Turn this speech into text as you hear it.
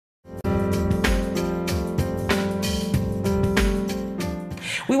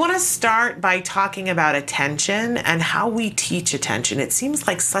We want to start by talking about attention and how we teach attention. It seems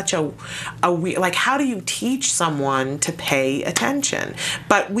like such a like, how do you teach someone to pay attention?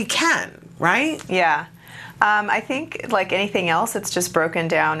 But we can, right? Yeah. I think, like anything else, it's just broken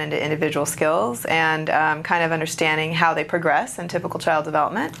down into individual skills and kind of understanding how they progress in typical child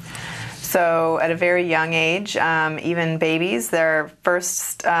development. So at a very young age, even babies, their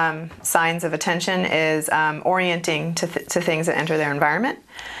first signs of attention is orienting to things that enter their environment.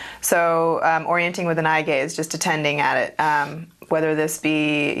 So orienting with an eye gaze, just attending at it. Whether this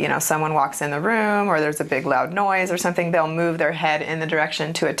be, you know, someone walks in the room or there's a big loud noise or something, they'll move their head in the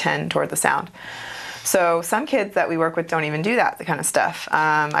direction to attend toward the sound. So some kids that we work with don't even do that kind of stuff.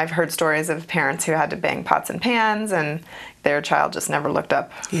 I've heard stories of parents who had to bang pots and pans and their child just never looked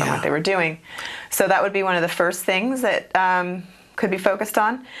up from what they were doing. So that would be one of the first things that could be focused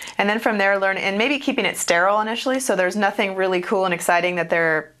on. And then from there, learn, and maybe keeping it sterile initially, so there's nothing really cool and exciting that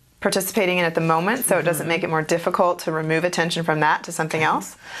they're participating in at the moment, so it doesn't make it more difficult to remove attention from that to something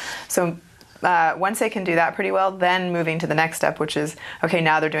else. So once they can do that pretty well, then moving to the next step, which is, okay,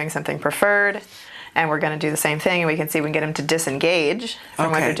 now they're doing something preferred, and we're going to do the same thing, and we can see if we can get them to disengage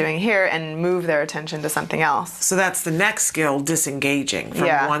from what they're doing here and move their attention to something else. So that's the next skill, disengaging from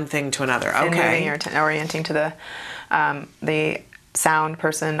one thing to another. Okay. And moving your orienting to the sound,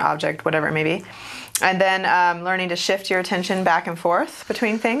 person, object, whatever it may be. And then learning to shift your attention back and forth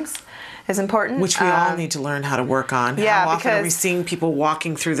between things is important. Which we all need to learn how to work on. Yeah, how often are we seeing people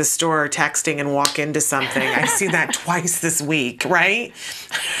walking through the store or texting and walk into something? I see that twice this week, right?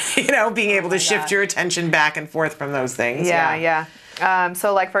 You know, being able to shift your attention back and forth from those things. Yeah.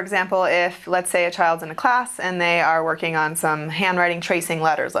 So like, for example, if, let's say, a child's in a class and they are working on some handwriting, tracing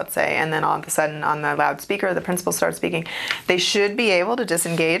letters, let's say, and then all of a sudden on the loudspeaker, the principal starts speaking, they should be able to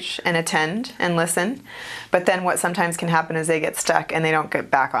disengage and attend and listen. But then what sometimes can happen is they get stuck and they don't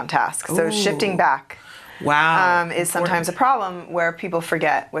get back on task. So shifting back is sometimes a problem where people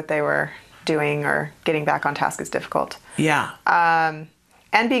forget what they were doing, or getting back on task is difficult. Yeah.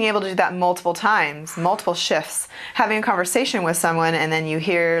 And being able to do that multiple times, multiple shifts. Having a conversation with someone and then you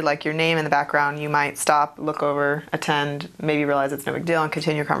hear like your name in the background, you might stop, look over, attend, maybe realize it's no big deal and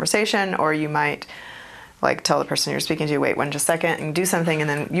continue your conversation, or you might like tell the person you're speaking to, wait one just a second and do something, and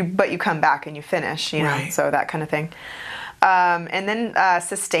then you come back and you finish, you know, so that kind of thing. And then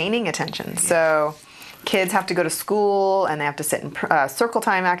sustaining attention. So kids have to go to school and they have to sit in circle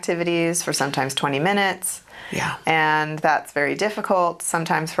time activities for sometimes 20 minutes. Yeah. And that's very difficult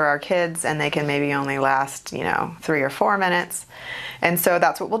sometimes for our kids, and they can maybe only last, 3 or 4 minutes. And so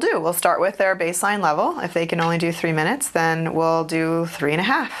that's what we'll do. We'll start with their baseline level. If they can only do 3 minutes, then we'll do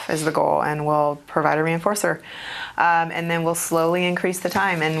 3.5 is the goal, and we'll provide a reinforcer. And then we'll slowly increase the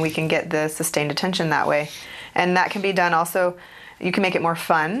time, and we can get the sustained attention that way. And that can be done also. You can make it more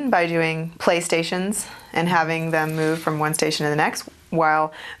fun by doing play stations and having them move from one station to the next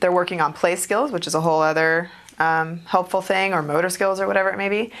while they're working on play skills, which is a whole other helpful thing, or motor skills or whatever it may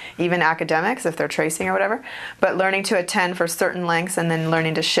be, even academics if they're tracing or whatever. But learning to attend for certain lengths and then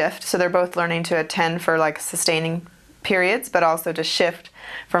learning to shift. So they're both learning to attend for like sustaining periods, but also to shift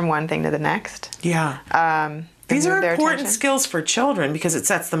from one thing to the next. Yeah. These are important skills for children because it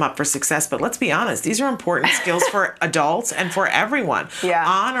sets them up for success. But let's be honest, these are important skills for adults and for everyone.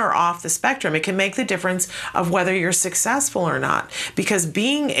 On or off the spectrum. It can make the difference of whether you're successful or not. Because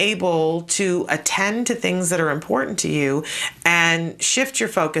being able to attend to things that are important to you and shift your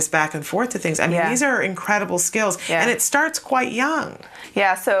focus back and forth to things, I mean, these are incredible skills. And it starts quite young.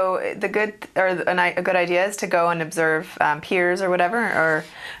 Yeah, so a good idea is to go and observe peers or whatever, or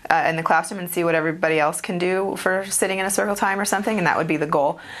in the classroom, and see what everybody else can do for sitting in a circle time or something, and that would be the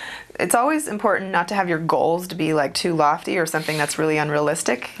goal. It's always important not to have your goals to be like too lofty or something that's really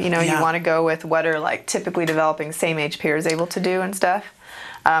unrealistic. You want to go with what are like typically developing same age peers able to do and stuff.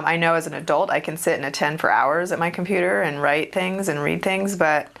 I know as an adult I can sit and attend for hours at my computer and write things and read things,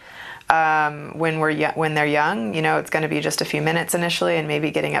 but when they're young, it's going to be just a few minutes initially, and maybe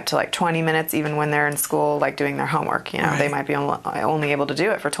getting up to like 20 minutes even when they're in school, like doing their homework. They might be only able to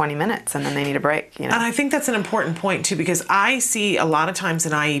do it for 20 minutes, and then they need a break. And I think that's an important point too, because I see a lot of times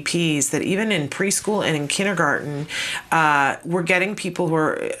in IEPs that even in preschool and in kindergarten, we're getting people who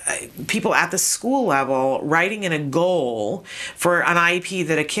are people at the school level writing in a goal for an IEP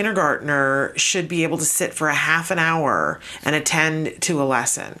that a kindergartner should be able to sit for a half an hour and attend to a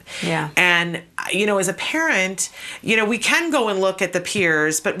lesson. Yeah. And, as a parent, we can go and look at the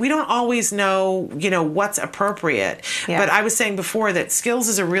peers, but we don't always know, what's appropriate. Yeah. But I was saying before that skills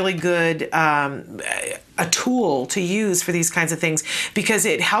is a really good a tool to use for these kinds of things, because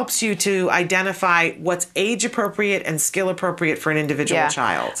it helps you to identify what's age appropriate and skill appropriate for an individual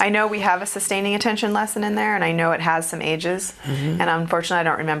child. I know we have a sustaining attention lesson in there, and I know it has some ages, and unfortunately I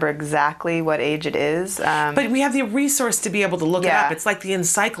don't remember exactly what age it is. But we have the resource to be able to look it up. It's like the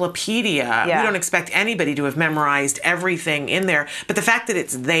encyclopedia. We don't expect anybody to have memorized everything in there, but the fact that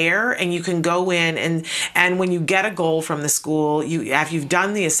it's there and you can go in and when you get a goal from the school, after you've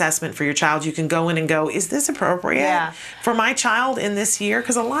done the assessment for your child, you can go in and go, is this appropriate for my child in this year?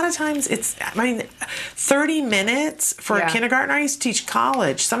 Because a lot of times 30 minutes for a kindergartner. I used to teach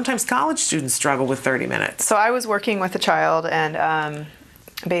college. Sometimes college students struggle with 30 minutes. So I was working with a child, and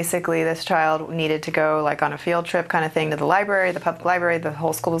basically this child needed to go like on a field trip kind of thing to the library, the public library. The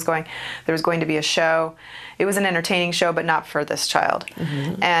whole school was going. There was going to be a show. It was an entertaining show, but not for this child.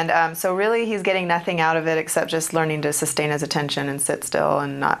 And so really he's getting nothing out of it except just learning to sustain his attention and sit still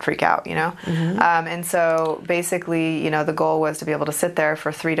and not freak out, you know? And so basically, you know, the goal was to be able to sit there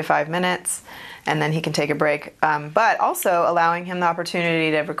for 3 to 5 minutes, and then he can take a break. But also allowing him the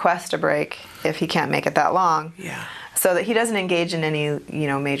opportunity to request a break if he can't make it that long. So that he doesn't engage in any, you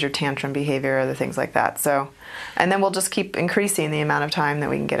know, major tantrum behavior or other things like that. So, and then we'll just keep increasing the amount of time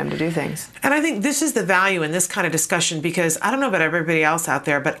that we can get him to do things. And I think this is the value in this kind of discussion, because I don't know about everybody else out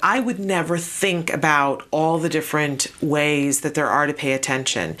there, but I would never think about all the different ways that there are to pay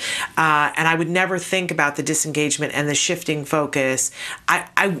attention. And I would never think about the disengagement and the shifting focus.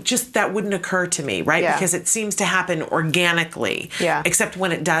 I just, that wouldn't occur to me, right? Because it seems to happen organically, except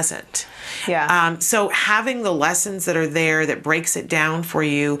when it doesn't. So having the lessons that are there that breaks it down for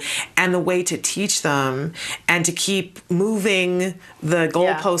you, and the way to teach them, and to keep moving the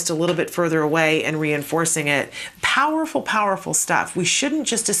goalpost a little bit further away and reinforcing it. Powerful, powerful stuff. We shouldn't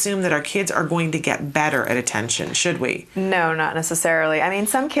just assume that our kids are going to get better at attention, should we? No, not necessarily. I mean,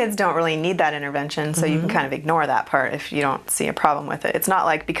 some kids don't really need that intervention, so you can kind of ignore that part if you don't see a problem with it. It's not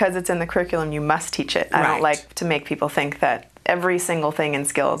like because it's in the curriculum you must teach it. I don't like to make people think that every single thing in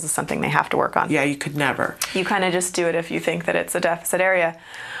skills is something they have to work on. Yeah, you could never. You kind of just do it if you think that it's a deficit area.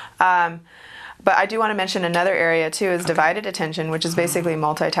 But I do want to mention another area too is divided attention, which is basically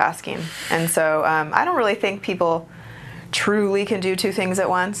multitasking. And so I don't really think people truly can do 2 things at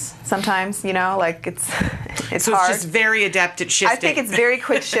once sometimes, you know, like it's so hard. It's just very adept at shifting. I think it's very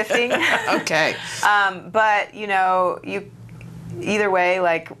quick shifting. Okay. But, you know, either way,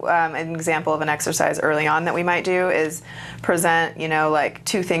 like an example of an exercise early on that we might do is present, you know, like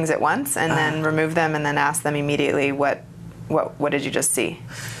 2 things at once, and then remove them, and then ask them immediately what did you just see?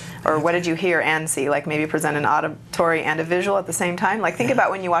 Or what did you hear and see? Like maybe present an auditory and a visual at the same time. Like think about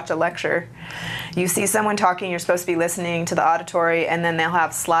when you watch a lecture. You see someone talking, you're supposed to be listening to the auditory, and then they'll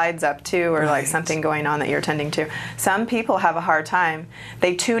have slides up too, or like something going on that you're attending to. Some people have a hard time.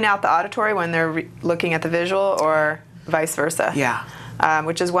 They tune out the auditory when they're looking at the visual, or vice versa.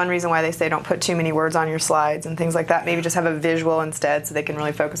 Which is one reason why they say don't put too many words on your slides and things like that. Maybe just have a visual instead so they can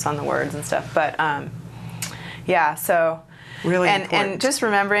really focus on the words and stuff. But so really and just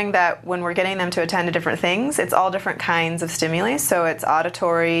remembering that when we're getting them to attend to different things, it's all different kinds of stimuli. So it's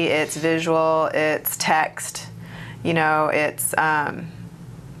auditory, it's visual, it's text, you know, it's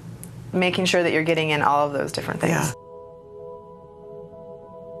making sure that you're getting in all of those different things.